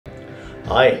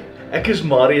Hi, ek is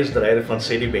Marius Dreyer van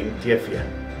Sedibeng TV.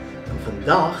 En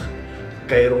vandag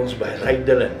kuier ons by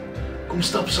Rydelen. Kom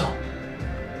stap saam.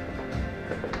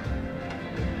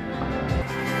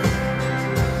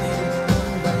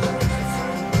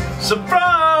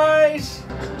 Surprise!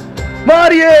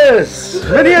 Marius!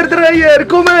 Meneer Dreyer,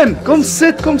 kom in! Kom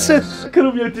sit, kom sit! Lekker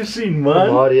om jou te sien,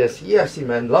 man. Marius, yes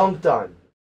man, long time.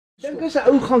 Dink as 'n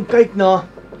ou gaan kyk na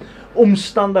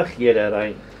omstandighede, ry,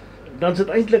 dan is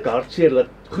dit eintlik hartseer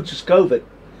dat goed soos COVID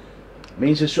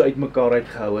mense so uitmekaar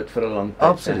uitgehou het vir 'n lang tyd.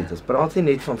 Absoluut, ons praat nie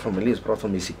net van familie, ons praat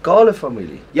van musikale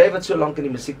familie. Jy wat so lank in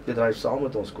die musiekbedryf saam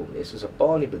met ons kom, jy is soos 'n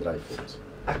pa in die bedryf vir ons.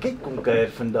 Ek het kom kuier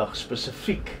vandag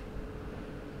spesifiek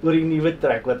oor die nuwe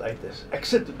trek wat uit is. Ek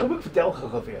sit, kom ek vertel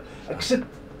gou vir jou. Ek sit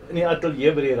in die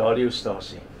ateljee by die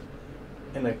radiostasie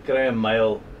en ek kry 'n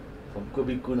mail van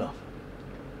Kobie Koen af.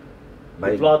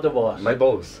 My platebaas. My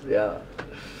bos, ja.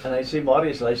 En hy sê,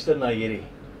 Marius, luister na hierdie.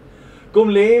 Kom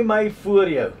lê my voor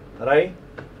jou, ry.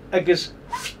 Ek is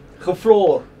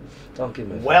gefloor. Dankie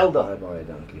my. Well done. Baie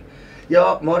dankie.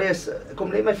 Ja, Marius,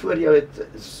 kom lê my voor jou het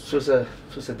soos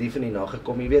 'n dief in die nag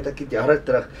gekom. Jy weet, ek het jare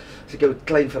terug, as ek jou 'n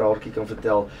klein verhaaltjie kan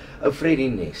vertel, ou Freddie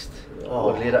Nest,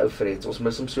 oorlede ou Fred, ons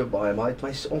mis hom so baie, maar hy het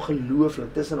my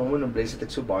ongelooflik, tussen hom en Bless het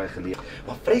ek so baie geleer.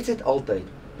 Maar Fred het altyd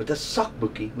met 'n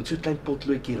sakboekie, met so 'n klein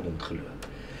potloodjie rondgeloop.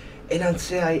 En dan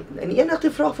sê hy, en die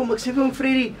enigste vraag van hom, ek sê vir hom,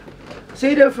 Freddie,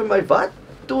 sê nou vir my, wat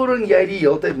torring jy die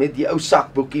hele tyd met die ou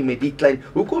sakboekie, met die klein,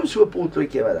 hoekom so 'n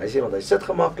potloodjie wat? Hy sê, want hy sit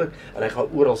gemaklik, en hy gaan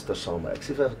oralster saam. Ek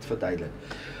sê vir verduidelik.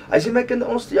 Hy sê, my kind,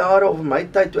 ons jare, of in my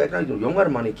tyd, toe ek nou jonger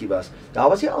mannetjie was, daar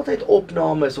was nie altyd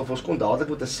opnames, of ons kon dadelik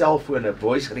met 'n selfoon, 'n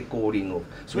voice recording, of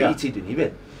so ietsie doen, jy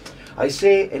weet. Hy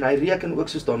sê, en hy reken ook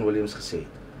soos Don Williams gesê het,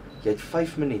 jy het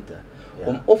 5 minute,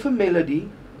 om of 'n melody,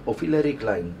 of die lyric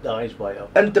line Daar is baie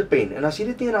in te pen. En as jy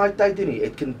dit nie in daai tyd doen nie,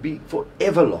 it can be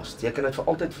forever lost. Jy kan dit vir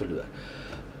altyd verloor.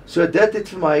 So dit het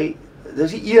vir my,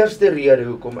 dis die eerste rede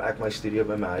hoekom ek my studio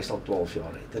by my huis al 12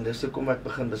 jaar het. En dis hoekom ek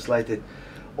begin besluit het,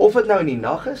 of dit nou in die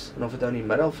nag is, en of dit nou in die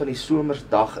middel van die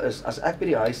somersdag is, as ek by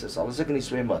die huis is, al is ek in die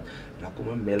swembad, dan kom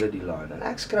 'n melody line. En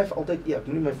ek skryf altyd, ek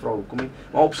moenie my vra hoekom nie,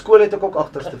 maar op skool het ek ook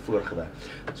agterste voorgewerk.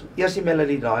 So eers die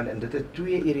melody line, en dit het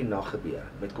 2 uur die nag gebeur,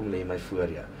 met kom lê my voor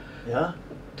jou. Ja?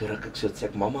 Toe ruk ek so, sê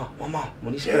ek, mamma,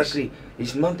 moenie skrik nie,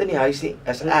 hier's niemand in die huis nie,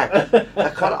 is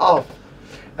ek gaan af,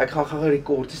 ek gaan gaan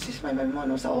rekord, dis my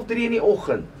man, ons is 2:30 in die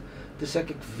oggend, toe sê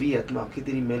ek weet, maar ek het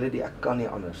hierdie melody, ek kan nie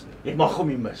anders nie. Jy mag hom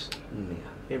nie mis. Nee.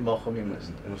 Jy mag hom nie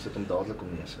mis. En ons het hom dadelik om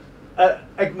neersit.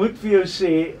 Ek moet vir jou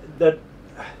sê, dat,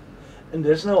 en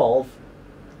dis nou half,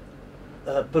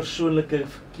 persoonlike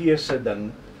keuse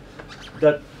ding,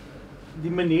 dat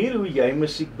die manier hoe jy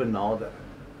musiek benader,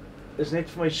 is net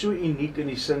vir my so uniek in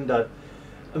die sin dat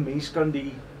 'n mens kan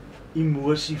die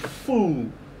emosie voel,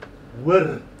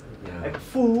 hoor. Ja. Ek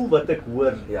voel wat ek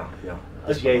hoor. Ja.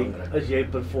 As jy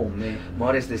perform, nee.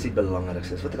 Maar dis die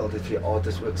belangrikste, wat ek altyd vir die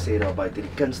artists ook sê daar buite,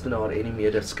 die kunstenaar en die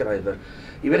medeskrywer.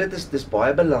 Jy weet, dis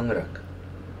baie belangrik.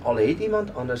 Al het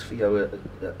iemand anders vir jou 'n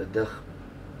dig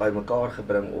bymekaar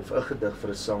gebring, of 'n gedig vir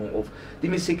 'n sang, of die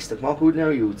musiekstuk, maak hoe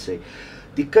nou jy moet sê.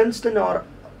 Die kunstenaar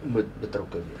moet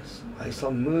betrokke wees. Hy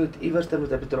sal iewers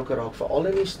moet hy betrokke raak, veral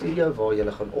in die studio waar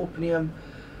jy gaan opneem.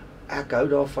 Ek hou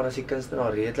daarvan as die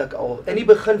kunstenaar redelik al in die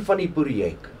begin van die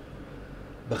projek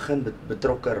begin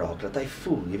betrokke raak, dat hy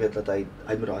voel, jy weet, dat hy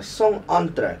moet daai song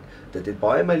aantrek. Dit het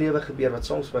baie in my lewe gebeur wat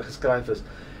songs by geskryf is,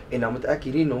 en dan moet ek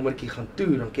hierdie nommertjie gaan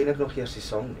toer, dan ken ek nog eers die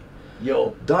song nie.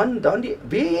 Jo. Dan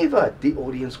weet jy wat, die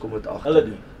audience kom het agter. Hulle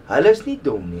doen. Hulle is nie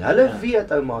dom nie, hulle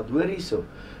weet, ou maat, hoor hierso,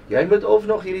 jy moet of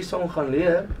nog hierdie song gaan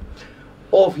leer,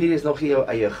 of hier is nog nie jou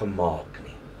eie gemaak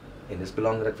nie. En dis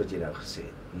belangrik wat jy nou gesê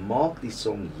het, maak die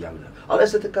song joune, al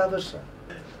is dit 'n cover song.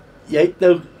 Jy het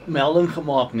nou melding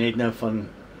gemaak net nou van,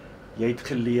 jy het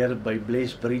geleer by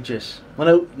Bless Bridges, maar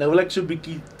nou wil ek so 'n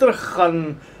bietjie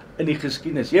teruggaan in die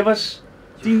geskiedenis. Jy was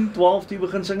 10, 12 toe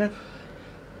begin sing het?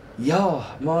 Ja,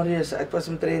 Marius, ek was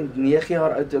omtrent 9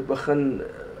 jaar oud toe ek begin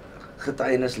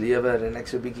getuienis lewer, en ek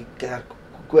so 'n bietjie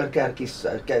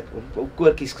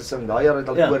koortjies gesing, daai jaar het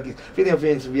al koortjies, ek weet nie of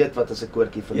mense weet wat is 'n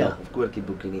koortjie vandag, of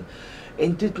koortjieboekie nie.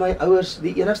 En toe het my ouers,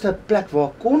 die enigste plek waar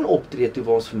ek kon optree, toe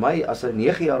was vir my, as 'n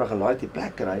 9-jarige laai die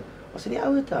plek kry, was in die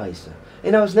ouete huise.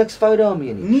 En daar was niks fout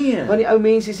daarmee nie. Nee. Want die ou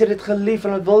mense het dit gelief,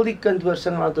 en hulle wil die kind hoor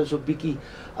sing, en dan het ons so 'n bietjie,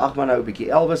 nou 'n bietjie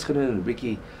Elvis gedoen, en 'n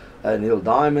bietjie Neil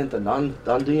Diamond, en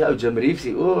dan doen jy ou Jim Reeves,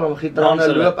 dan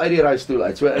gitarre loop uit die rystoel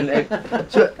uit. So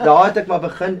daar het ek maar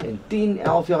begin, en 10,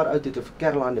 11 jaar oud het ek vir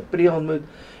Caroline de Pre ontmoet,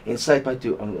 en sy het my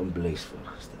toe aan Bless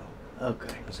voorgestel.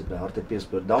 Okay. Ons het by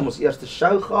Hartbeespoort dan ons eerste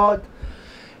show gehad,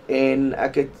 En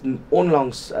ek het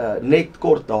onlangs, net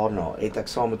kort daarna, het ek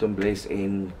saam met hom Bless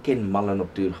en Ken Mullen op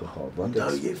toer gegaan.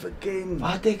 Onthou jy vir Ken?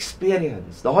 Wat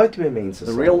experience. Daai twee mense.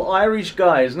 The real Irish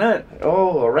guy, isn't it?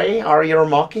 Oh, Ray, are you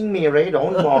mocking me, Ray?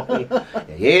 Don't mock me.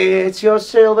 It's your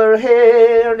silver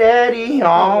hair, daddy,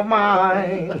 all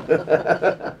mine.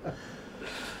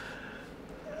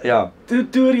 Ja. Toe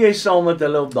toer jy saam met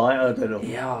hulle op daai ouderdom?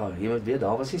 Ja, jy moet weet,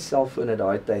 daar was nie selfone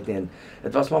daai tyd nie. En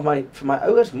dit was maar vir my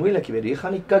ouers moeilik, jy weet. Hier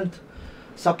gaan die kind,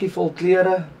 sakkie vol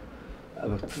klere,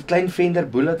 'n klein Fender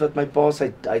Bullet wat my pa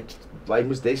hy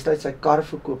moes destyds sy kar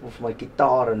verkoop om vir my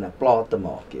gitaar en 'n plaat te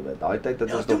maak, jy weet. Daai tyd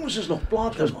het ons moes nog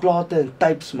plate maak. Ons plate en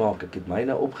tapes maak. Ek het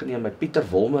myne opgeneem met Pieter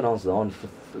Wolmerans daar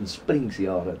in Springs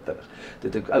jare terug.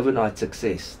 Dit het ek Overnight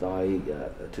Success, daai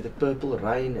dit het Purple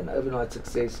Rain en Overnight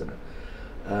Success en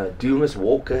Doomus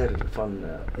Walker van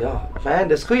ja, man,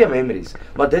 dis goeie memories.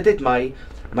 Maar dit het my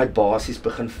basies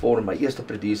begin vorm. My eerste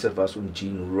producer was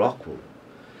Gene Rockwell.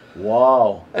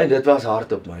 Wow. En dit was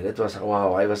hard op my. Dit was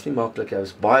wow, hy was nie maklik. Hy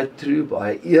was baie true,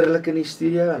 baie eerlik in die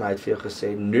studio en hy het vir jou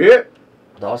gesê, "Nee,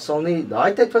 daar sal nie,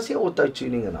 daai tyd was nie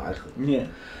auto-tuning en daai goed." Nee.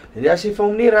 En as jy vir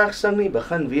hom nie reg sing nie,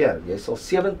 begin weer. Jy sal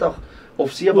 70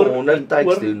 of 700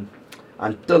 takes doen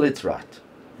until it's right.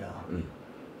 Ja.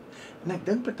 En ek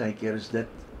dink baie keer is dit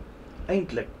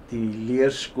eintlik die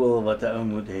leerskool wat 'n ou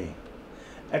moet hê.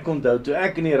 Ek onthou toe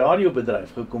ek in die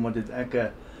radiobedryf gekom het, het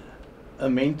ek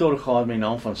 'n mentor gehad met die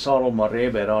naam van Sarel Maree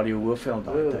by Radio Hoofveld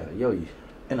daai tyd.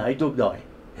 En hy het ook daai.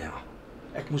 Ja.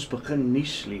 Ek moes begin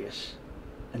nuus lees.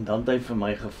 En dan het hy vir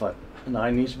my gevat en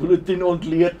daai nuusbulletin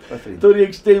ontleed tot die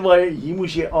ekstent waar hier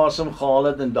moes jy asem gehaal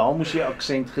het en daar moes jy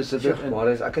aksent gesit het. Maar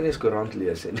ek kan nie eens koerant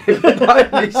lees nie. Baie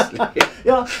nuus lees.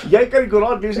 Ja, jy kan die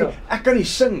koerant lees nie. Ek kan nie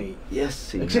sing nie.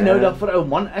 Yes, ek sê nou dag vir ou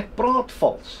man, ek praat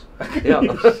vals. Ja.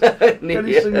 Nee, kan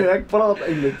nie sing nie, ek praat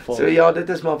eintlik vals. So ja, dit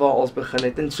is maar waar ons begin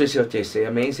het. En soos wat jy sê,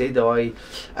 'n mens het daai,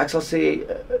 ek sal sê,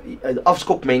 'n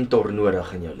afskop mentor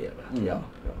nodig in jou lewe. Ja.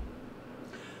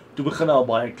 Toe begin al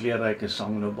baie kleurryke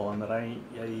sangloopbaan ry.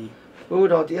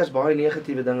 Daar het eers baie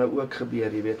negatiewe dinge ook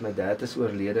gebeur, jy weet, my dad is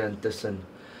oorlede intussen.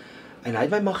 En hy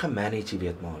het my maar gemanage, jy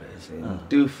weet maar, en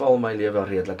toe val my lewe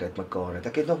redelik uitmekaar.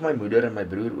 Ek het nog my moeder en my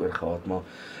broer oor gehad, maar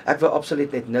ek wou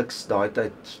absoluut net niks daai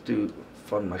tyd toe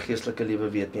van my geestelike lewe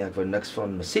weet nie, ek wou niks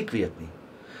van musiek weet nie.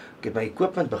 Ek het my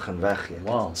equipment begin weggee,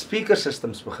 speaker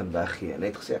systems begin weggee, en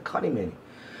het gesê, ek gaan nie meer nie.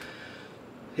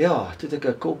 Ja, toe het ek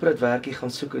 'n corporate werkie gaan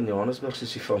soek in Johannesburg,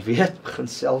 soos jy van weet, begin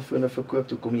selfone verkoop,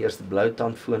 toe kom die eerste blou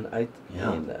tandfoon uit.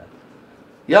 Ja. En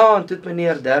en toe het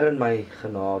meneer Darren my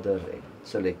genader en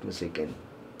select musiek en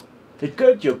het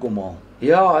Kurt jou kom haal?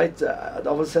 Ja,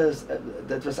 daar was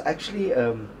dit was actually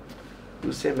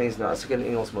hoe sê mense nou, as ek in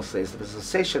Engels moet sê, dit was 'n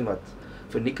session wat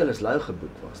vir Nicholas Lou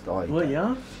geboek was daai. O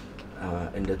ja.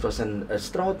 En dit was in 'n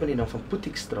straat met die naam van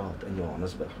Poetikstraat in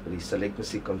Johannesburg, by die Select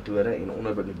Musiek kantore, en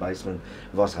onder by die basement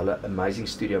was hulle amazing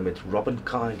studio met Robin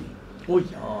Kylie. O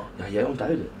ja. Ja, jy onthou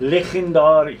dit.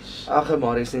 Legendaries. Ag,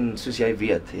 Marius, en soos jy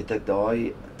weet, het ek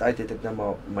daai tyd het ek nou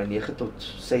maar my 9 tot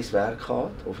 6 werk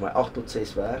gehad, of my 8 tot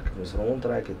 6 werk, ek moes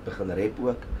rondry, ek het begin rap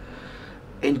ook.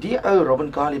 En die ou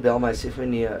Robin Kylie bel my, sê vir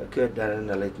nee, Kurt Darren,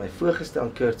 hulle het my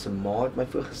voorgestel, Kurt se ma het my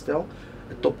voorgestel,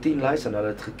 'n top 10 lys, en hulle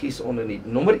het gekies onder die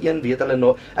nommer 1, weet hulle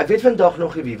nog, ek weet vandag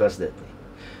nog nie wie was dit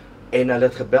nie. En hulle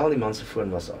het gebel, die man se foon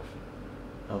was af.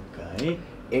 Okay.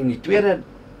 En die tweede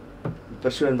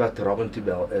persoon wat Robin toe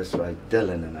bel is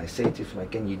Dylan, en hy sê toe vir my,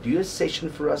 can you do a session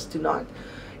for us tonight?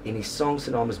 En die song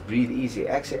se naam is Breathe Easy.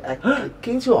 Ek sê, ek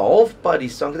ken so halfpad die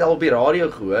song, ek het al op die radio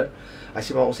gehoor. Hy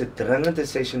sê, maar ons het dringend 'n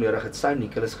session nodig, het sou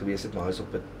Nicholas gewees het, maar hy is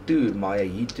op 'n toer, maar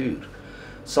hy toer.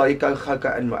 Sal jy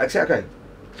gou in, maar ek sê, okay,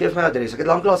 geef my adres, ek het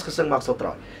lanklaas gesing, maar ek sal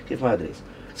try, geef my adres.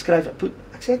 Skryf,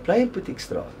 ek sê, ek bly in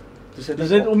Poetikstraat. Dis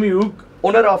net om die hoek.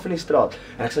 Onderaf in die straat,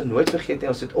 en ek sal nooit vergeet,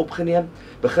 ons het opgeneem,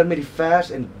 begin met die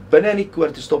vers, en binne in die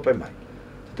koor toe stop hy my.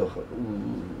 Toe tog,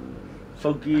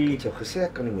 Foukie. Ek het jou gesê,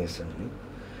 ek kan nie meer sing nie.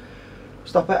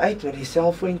 Stap hy uit met die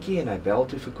selfoontjie, en hy bel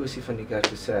toe vir Kosie van die kerk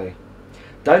te sê,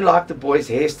 don't like the boy's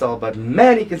hairstyle, but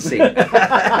man, he can sing.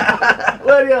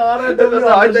 Oor die hare, dit was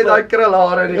daai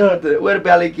krulhare en die goede,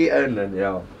 oorbelletjie in, en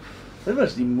ja. Dit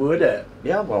was die mode.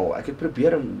 Ja, wel, ek het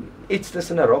probeer om iets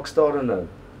tussen 'n rockstar en 'n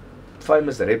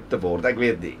famous rap te word, ek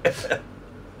weet nie.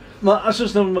 Maar as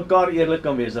ons nou met mekaar eerlik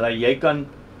kan wees, dat jy kan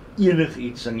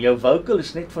enigiets sing. Jou vocal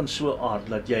is net van so aard,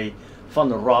 dat jy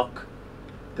van rock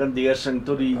kan deursing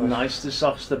tot die niceste,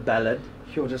 sagste ballad.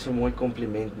 Jo, dis 'n mooi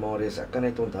kompliment, Marius. Ek kan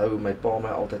net onthou hoe my pa my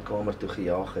altyd kamer toe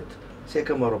gejaag het.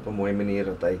 Seker maar op 'n mooi manier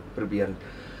dat hy probeer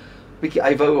bietjie,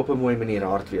 hy wou op 'n mooi manier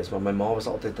hard wees, maar my ma was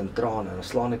altyd in trane, en dan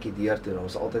slaan ek die deur toe, en dan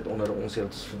was altyd onder ons het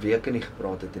ons vir weke nie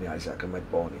gepraat het in die huis, ek en my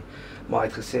pa nie. Maar hy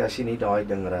het gesê, as jy nie daai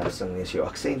ding reg sing nie, as jou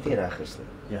aksent nie reg is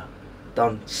nie, Ja.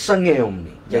 dan sing jy hom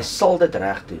nie. Jy sal dit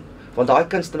reg doen. Want daai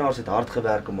kunstenaars het hard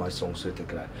gewerk om daai song so te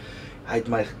kry. Hy het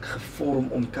my gevorm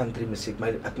om country musiek.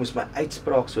 Ek moes my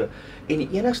uitspraak so, en die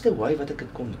enigste way wat ek dit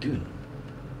kon doen,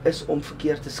 is om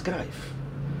verkeerd te skryf.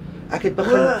 Ek het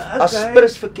begin as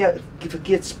spris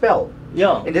verkeerd spel.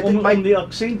 Ja, en dit om het my, die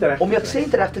aksent reg te om die kry.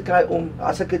 aksent reg te kry, om,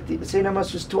 as ek het, sê nou maar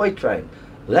soos Toy Train,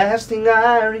 last thing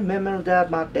I remember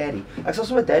that my daddy. Ek sal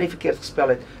sommer daddy verkeerd gespel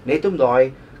het, net om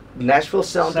daai Nashville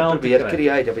sound te probeer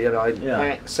create, dat weer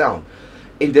daai sound.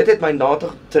 En dit het my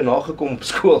te nagekom op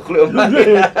skool, glo my.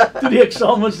 Toe die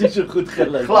eksamens nie so goed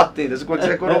gelyk. Glad nie, dis ek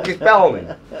sê ek kon ook nie spel nie.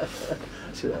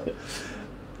 So.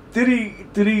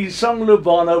 Toe die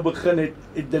sangloopbaan nou begin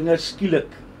het dinge skielik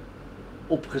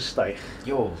opgestyg.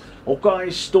 Jo.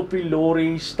 Hokkaai stop die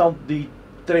lorry, stamp die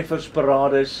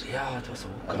treffersparades. Ja, dit was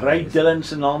ook. Ry Dylan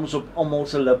se naam is op almal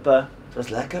se lippe. Dit was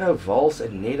lekker ou wals,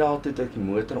 en net daar toe het ek die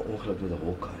motor ongeluk met 'n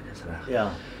hokkaai, dis reg. Ja.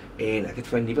 En ek het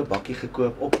vir 'n nuwe bakkie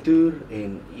gekoop op toer,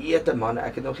 en eete man,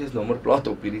 ek het nog nie eens nommerplaat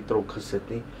op hierdie trok gesit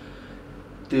nie.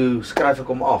 Toe skryf ek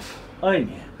hom af. Ai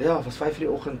nee. Ja, het was 5 in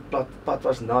die oggend, pad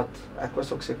was nat. Ek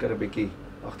was ook seker 'n bietjie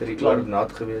agter die oor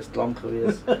nat gewees, klam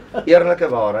gewees. Eerlike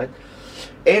waarheid.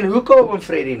 En hoekom oom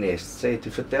Freddy Nest sê,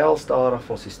 toe vertel stadig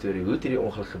van sy storie, hoe het hierdie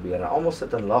ongeluk gebeur, en almal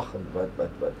sit en lag, en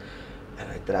wat. En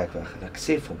hy trek weg, en ek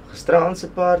sê vir hom, gisteraan se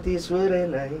party is oor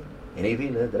en hy, en die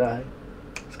wiele draai.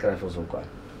 Skryf ons ook aan.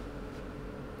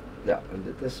 Ja, en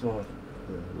dit is maar,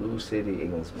 hoe sê die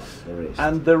Engelsman, the rest.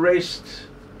 And the rest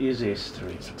is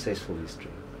history. Successful history.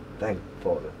 Thank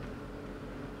Father.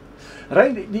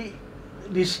 Ry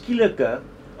die skielike,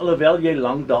 alhoewel jy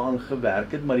lank daaraan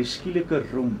gewerk het, maar die skielike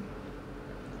roem.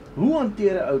 Hoe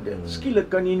hanteer 'n ou dit? Skielik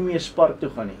kan jy nie meer Spar toe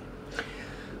gaan nie.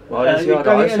 Maar jy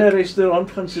kan nie in 'n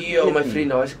restaurant gaan sit eet nie. My vriend,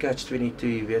 daai is catch-22,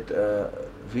 jy weet,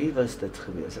 wie was dit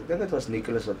gewees? Ek dink dit was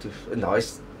Nicholas wat toe in daai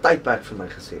tydperk vir my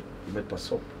gesê, jy moet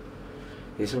pas op.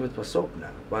 Jy moet pas op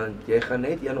nou, want jy gaan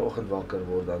net een oggend wakker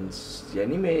word, dan jy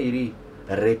nie meer hierdie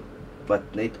rep wat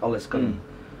net alles kan.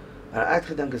 En ek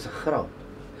gedink is 'n grap.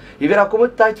 Jy weet, daar kom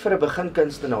 'n tyd vir 'n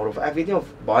beginkunstenaar, of ek weet nie of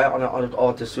baie ander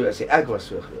artes so is nie, ek was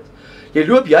so gewees. Jy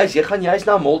loop jy gaan juist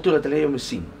na 'n mall toe dat hulle jou moet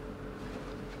sien.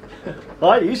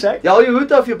 Haai, hier's ek. Jy al jou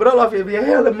hoed af, jou bril af,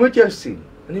 hulle moet jou sien.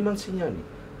 En niemand sien jou nie.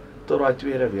 Tot daai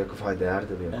tweede week of daai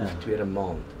derde week of tweede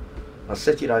maand. Dan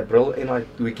sit jy daai bril en daai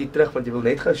hoedjie terug, want jy wil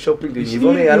net gou shopping doen. Jy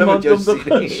wil nie hulle moet jou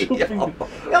sien.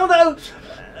 Ja, onthou,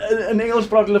 in Engels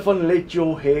praat hulle van let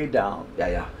your hair down.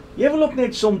 Ja. Jy wil ook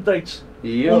net soms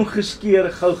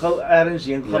ongeskeer gou ergens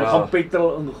heen gaan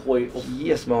petrol ingooi of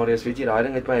yes, Marius, weet jy, daai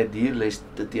ding het my 'n dierles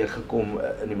teëgekom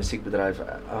in die musiekbedryf.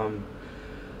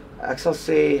 Ek sal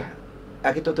sê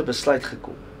ek het tot 'n besluit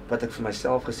gekom wat ek vir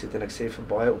myself gesê het, en ek sê vir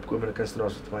baie opkomende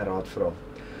kunstenaars wat my raad vra.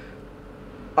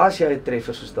 As jy 'n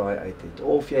treffer soos daai uit het,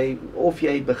 of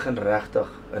jy begin regtig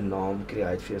 'n naam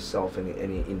create vir jouself in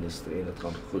die industrie, en dit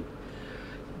gaan goed,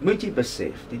 moet jy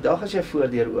besef, die dag as jy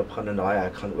voordeur oop gaan en daai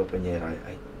hek gaan oop en jy ry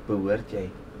uit, behoort jy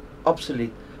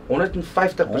absoluut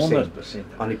 150%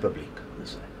 aan die publiek.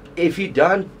 If you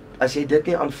don't, as jy dit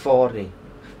nie aanvaar nie,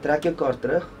 trek jou kar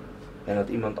terug en laat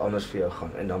iemand anders vir jou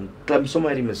gaan, en dan klim sommer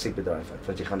uit die musiekbedryf uit,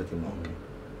 want jy gaan dit nie maak nie.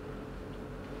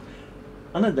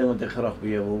 Ander ding wat ek graag by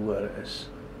jou wil hoor is,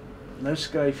 nou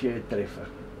skryf jy 'n treffer,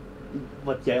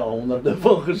 wat jy al honderde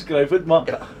van geskryf het, maar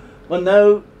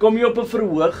nou kom jy op 'n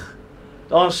verhoog,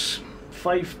 daar's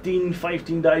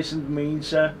 15,000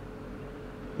 mense,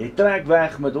 jy trek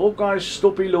weg met hokkaai,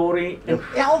 stop die lorry, en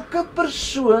elke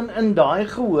persoon in daai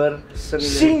gehoor,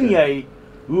 sien jy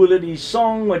hoe hulle die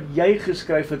song wat jy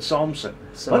geskryf het saam sing.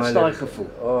 Wat is daai gevoel?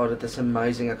 Oh, dit is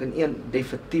amazing. Ek kan een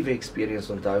definitiewe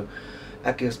experience onthou.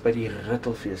 Ek is by die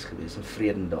Rittelfees gewees in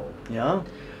Vredendal. Ja.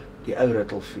 Die ou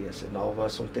Rittelfees, en daar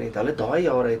was omtrent, hulle daai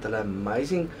jare het hulle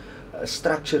amazing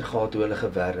structure gehad hoe hulle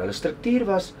gewerk. Hulle struktuur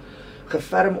was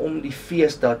gevorm om die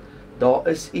fees dat daar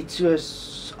is iets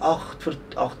soos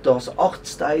 8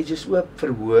 stages oop,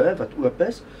 verhoog wat oop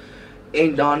is,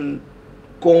 en dan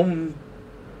kom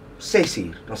 6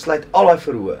 uur, dan sluit al die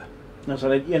verhoog. Dan sal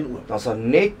net een oop. Dan sal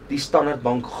net die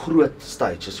Standardbank groot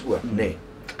stages oop, nee.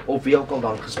 Of wie ook al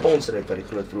dan gesponsor het vir die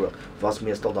groot verhoog, was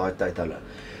meestal daai tyd hulle.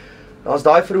 Dan as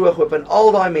daai verhoog oop en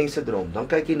al daai mense drom, dan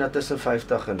kyk jy na tussen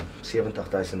 50 en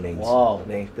 70,000 mense. Wow.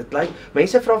 Nee, dit lyk,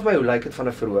 mense vra vir my hoe lyk dit van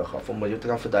 'n verhoog af, om jou te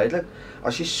kan verduidelik,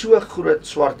 as jy so groot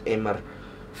swart emmer,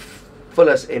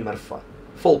 vullis emmer vat,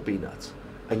 vol peanuts,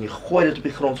 en jy gooi dit op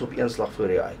die grond so op een slag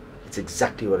voor jou uit. It's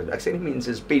exactly what it is. Ek sê nie mense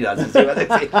is peanuts, dis nie wat ek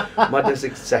sê, maar dis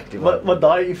exactly what. Maar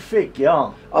daai effek,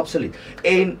 ja. Absoluut.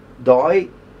 En daai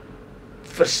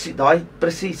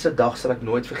presiese dag sal ek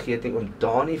nooit vergeet nie. Oom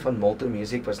Dani van Multi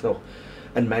Music was nog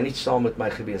in Manage saam met my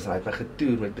gewees en hy het my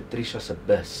getoer met Patricia se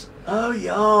bus. Oh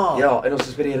ja. Ja, en ons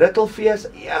is by die Rittelfees.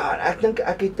 Ja, en ek dink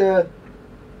ek het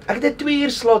 'n 2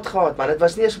 uur slot gehad, maar dit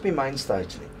was nie eens op die main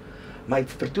stage nie. My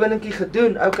vertoningkie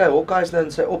gedoen. Okay, Hokka is nou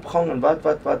in sy opgang en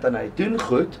wat en hy doen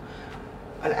goed.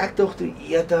 En ek dink toe,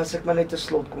 as ek maar net 'n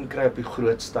slot kon kry op die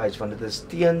groot stage, want dit is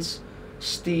teens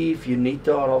Steve,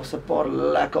 Unita, daar was 'n paar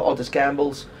lekker Altus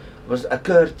Campbells, was 'n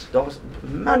Kurt, daar was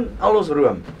man al ons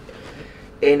room.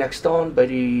 En ek staan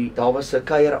by daar was 'n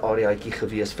kuier areaatjie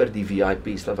gewees vir die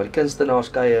VIP's, dan waar die kunstenaars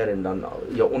kuier en dan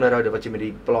jou onderhoude wat jy met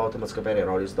die platemaatskappy en die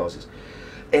radiostasies.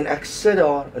 En ek sit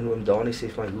daar en oom Dani sê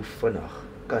vir my, hoe vinnig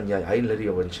kan jy, hy en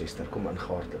Lydia Winchester kom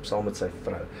ingehardloop saam met sy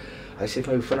vrou. Hy sê vir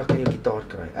my, hoe vinnig kan jy 'n gitaar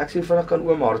kry? Ek sê, hoe vinnig kan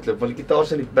oom hardloop, want die gitaar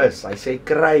is in die bus. Hy sê,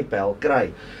 kry pel,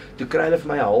 kry. Toe kry hulle vir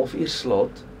my 'n halfuur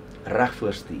slot reg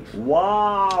voor Steve.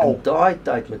 Wow. En daai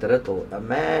tyd met Rittel, 'n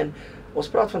man, ons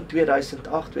praat van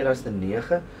 2008,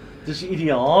 2009. Dis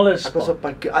ideale Ek was op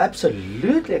my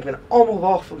absolutely, ek ben almal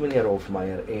wag vir meneer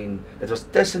Hofmeyer en dit was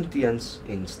tussen Teens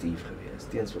en Steve gewees.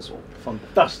 Teens was op.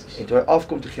 Fantasties. En toe hy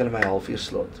afkom, toe gee hulle my 'n halfuur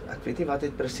slot. Ek weet nie wat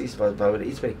het presies, wou hulle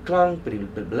iets met die klank, by die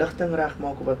beligting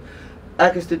regmaak of wat.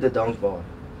 Ek is toe dit dankbaar.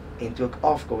 En toe ek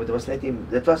afkom,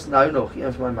 dit was nou nog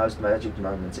een van my most magic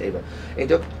moments ever. En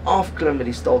toe ek afklim met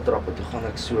die staltrappe, toe gaan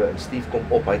ek so en Steve kom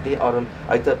op, hy het nie arm,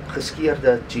 hy het 'n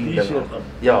geskeurde jean ding aan.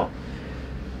 Ja.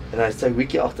 En hy het sy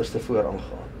wiekie agterste voor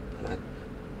aangegaan. En hy het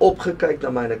opgekyk na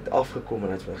my en ek het afgekom en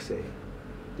hy het vir my gesê,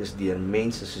 dis deur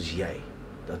mense soos jy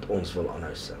dat ons wil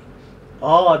aanhou sing.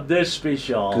 Dis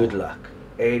spesiaal. Good luck.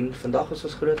 En vandag is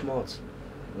ons groot maats.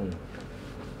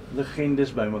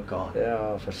 Legendes by mekaar.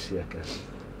 Ja, verseker.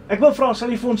 Ek wil vra, sal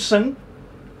jy vir ons sing?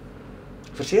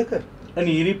 Verseker. In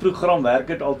hierdie program werk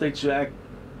dit altyd so, ek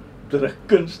druk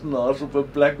kunstenaars op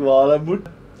 'n plek waar hulle moet.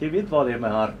 Jy weet waar lê my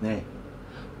hart, nê? Nee.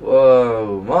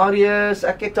 Wow, Marius,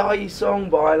 ek het daai song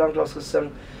baie lank lank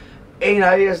gesing en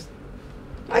hy's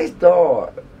daar.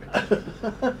 Ek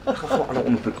gaan aan 'n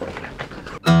omroep kom.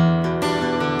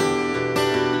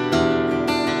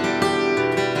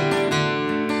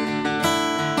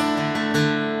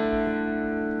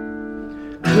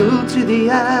 Cool to the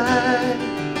eye,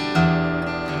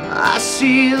 I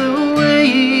see the way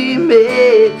he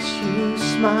makes you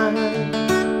smile.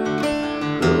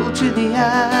 Cool to the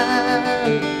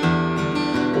eye,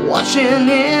 watching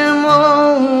him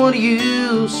on what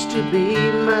used to be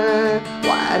mine.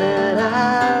 Why did I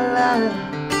lie?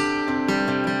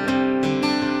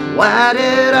 Why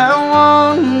did I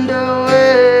wonder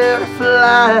where to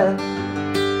fly?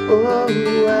 Oh,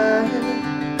 why?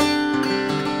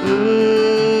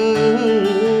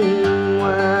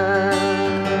 Why?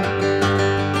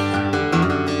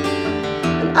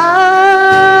 And I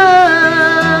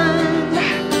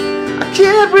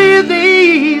can't breathe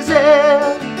easy.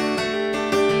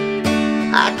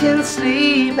 I can't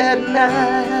sleep at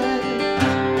night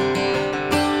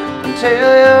until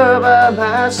you're by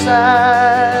my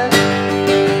side.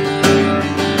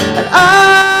 And I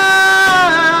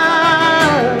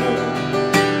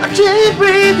can't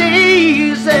breathe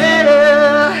easy.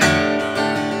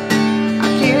 I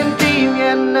can't dream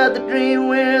yet another dream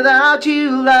without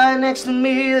you lying next to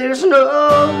me. There's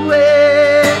no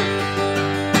way.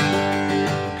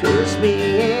 Curse me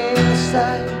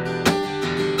inside.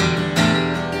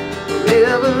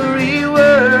 Every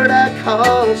word I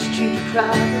caused you to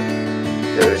cry.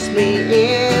 Curse me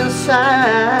inside.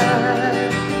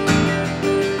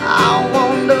 I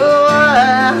wonder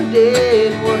why I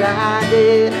did what I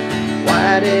did.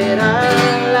 Why did I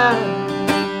lie?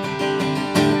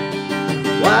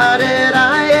 Why did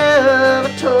I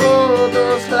ever told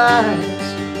those lies?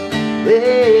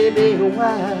 Baby,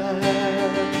 why?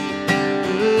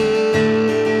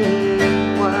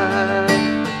 Why?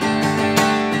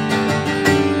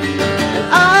 And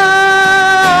I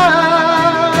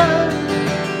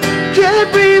can't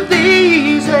breathe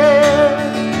easy.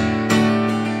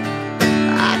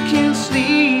 I can't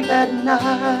sleep at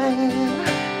night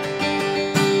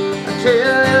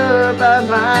until you're by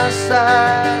my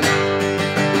side.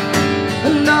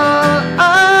 No, I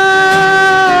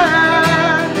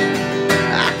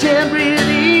can't breathe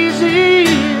easy.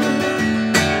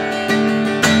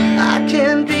 I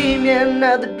can't dream yet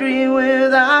another dream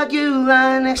without you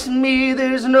lying next to me.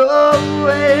 There's no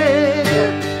way.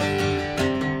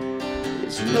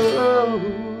 There's no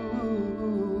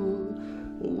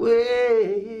way.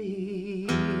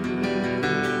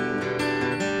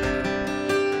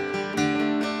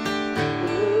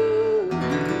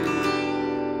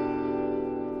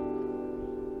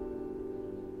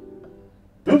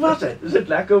 Is dit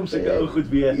lekker om sulke ou goed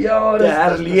weer Ja, te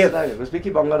herleef? Ek was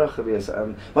bietjie bangerig geweest.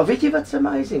 Maar weet jy wat's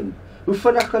amazing? Hoe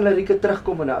vinnig kan lirieke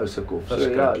terugkom in 'n ou se kop. So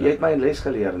ja, jy het my 'n les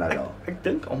geleer nou daar. Ek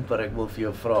dink amper ek wil vir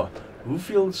jou vra,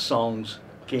 hoeveel songs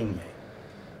ken jy?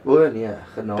 O nee,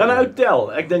 genade. Kan 'n ou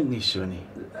tel? Ek dink nie so nie.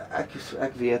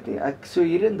 Ek weet nie. Ek so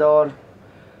hier en daar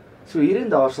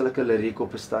sal ek 'n liriek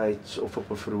op 'n stage of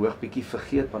op 'n verhoog bietjie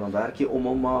vergeet, maar dan werk jy om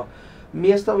hom, maar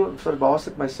meestal verbaas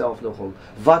ek myself nogal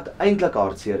wat eintlik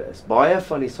hartseer is. Baie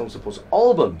van die songs op ons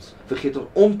albums vergeet ons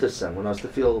om te sing want daar's te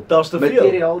veel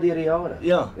materiaal deur die jare.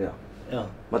 Ja.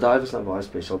 Maar daai was nou baie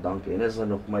spesiaal, dankie. En dis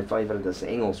nog my favourite is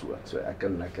Engels ook, so ek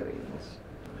kan lekker Engels.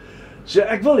 So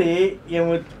ek wil hê jy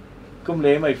moet kom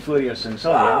lê my voor jou sing,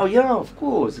 sal jy? Oh ja, of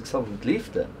course, ek sal met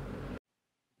liefde.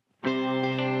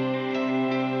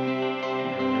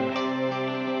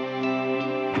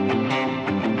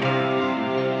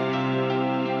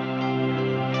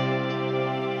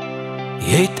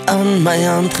 Jy het aan my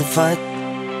hand gevat.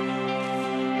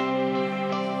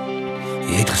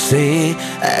 Jy het gesê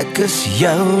ek is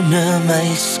joune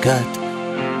my skat.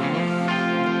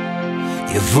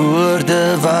 Jou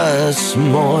woorde was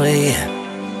mooi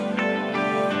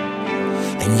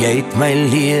en jy het my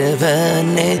lewe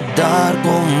net daar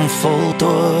kom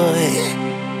voltooi.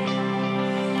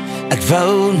 Ek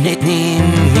wou net nie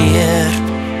meer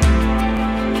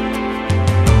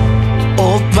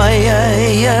op my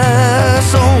eie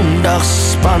Sondag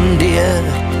spandeer.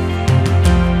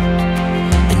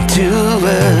 En toe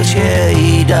was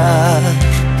jy daar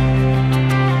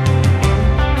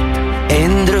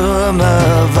en drome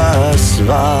was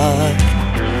waar.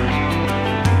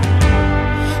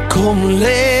 Kom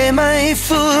lê my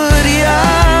voor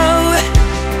jou,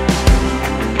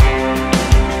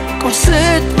 kom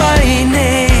sit my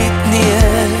net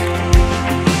neer.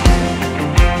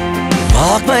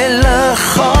 Maak my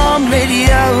liggaam met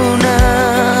joune,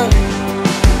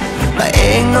 my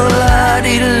engel laat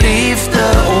die liefde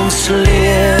ons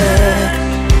leer.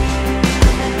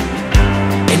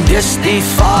 En dis die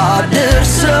Vader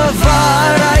se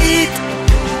waarheid,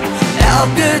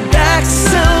 elke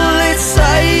deksel het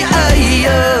sy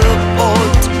eie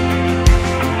pot.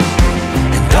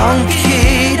 En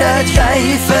dankie dat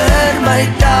jy vir my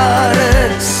daar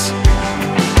is.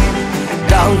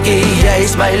 Dankie,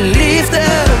 jy's my liefde,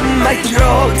 my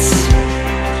trots.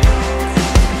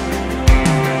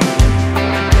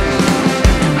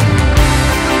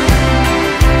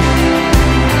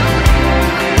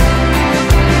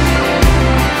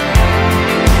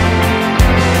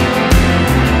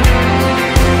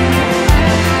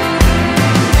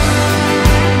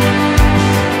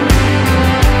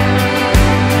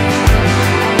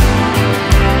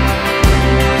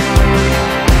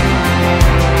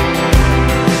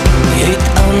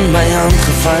 My hand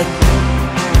gevat.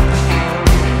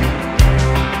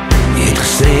 Jy het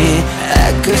gesê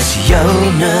ek is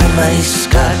joune my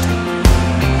skat.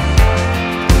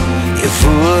 Jou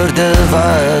woorde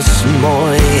was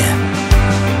mooi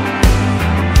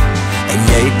en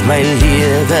jy het my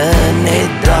lewe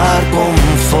net daar kom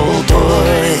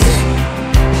voltooi.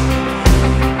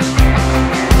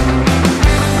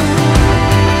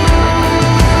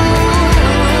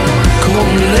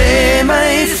 Kom lê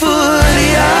my voor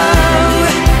jou,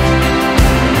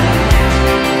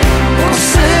 kom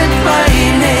sit my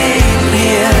net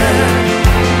neer.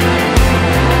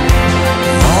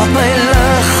 Maak my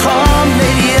liggaam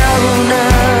met joune,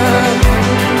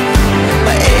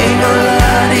 my engel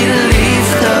laat die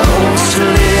liefde ons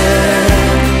leer.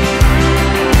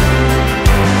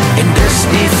 En dis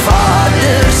die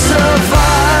Vader se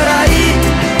waarheid,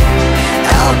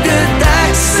 elke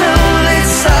deksel het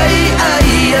sy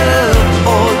eie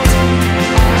pot.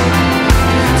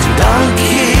 So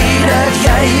dankie dat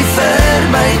jy vir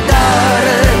my daar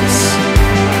is.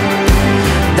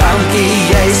 Dankie,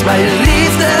 jy's my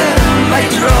liefde, my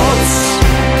trots.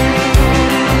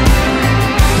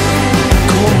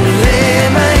 Kom lê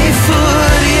my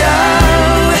voor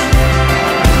jou,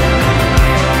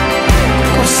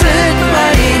 kom sit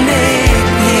my neer.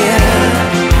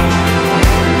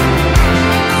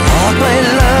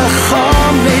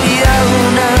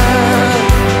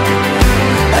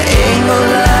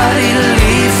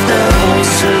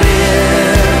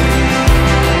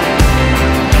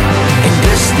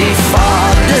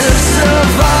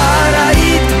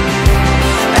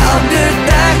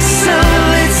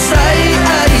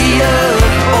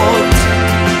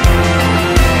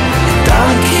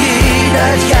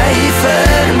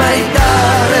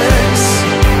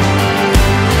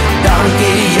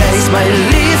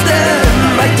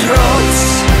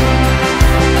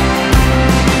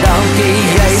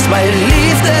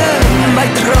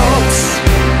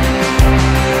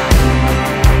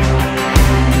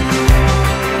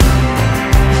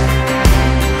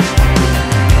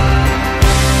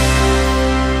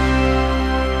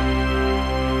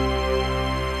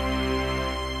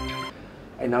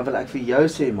 ek vir jou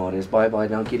sê, Marius, baie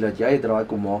dankie dat jy 'n draai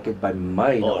kom maak het by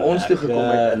my, na ons toe gekom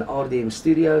het in RDM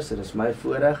Studios. Dit is my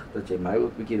voorreg dat jy my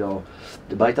ook bietjie daar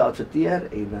buite adverteer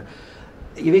en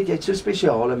jy weet, jy het so 'n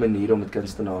spesiale manier om met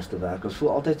kunstenaars te werk. Ons voel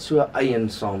altyd so eien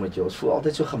saam met jou. Ons voel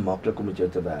altyd so gemaklik om met jou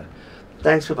te werk.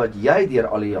 Thanks vir wat jy deur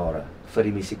al die jare vir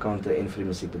die musikante en vir die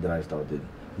musiekbedryf daar doen.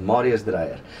 Marius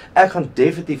Dreyer. Ek gaan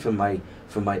definitief vir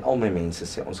my al my mense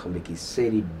sê, ons gaan bietjie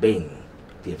Sedibeng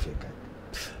TV kyk.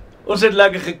 Ons het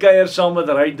lekker gekuier saam met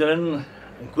Rydin.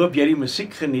 Ek hoop jy die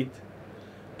musiek geniet.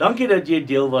 Dankie dat jy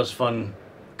deel was van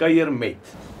Kuier met.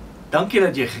 Dankie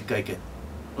dat jy gekyk het.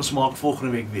 Ons maak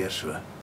volgende week weer so.